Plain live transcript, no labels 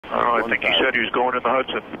I think he said he was going in the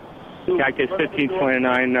Hudson. Cactus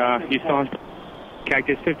 1529, Houston.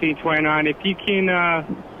 Cactus 1529, if you can,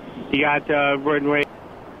 you got runway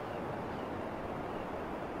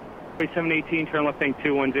 4718, turn left thing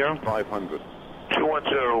 210. 500.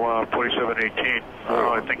 210, 4718.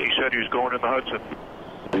 I think he said he was going in the Hudson.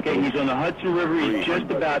 Okay, he's on the Hudson River. He's just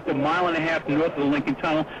about a mile and a half north of the Lincoln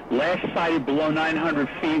Tunnel. Last sighted below 900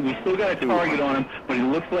 feet. We still got a target on him, but he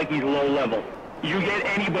looks like he's low level. You get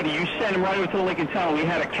anybody, you send him right over to the Lincoln Tunnel. We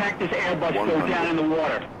had a Cactus Airbus go down in the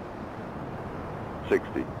water.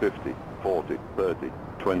 60, 50, 40, 30,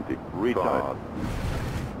 20, retard.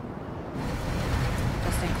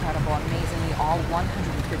 Just incredible. Amazingly, all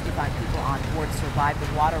 155 people on board survived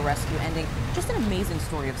the water rescue, ending just an amazing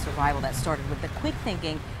story of survival that started with the quick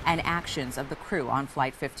thinking and actions of the crew on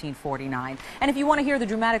Flight 1549. And if you want to hear the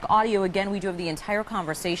dramatic audio again, we do have the entire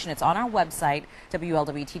conversation. It's on our website,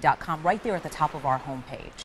 WLWT.com, right there at the top of our homepage.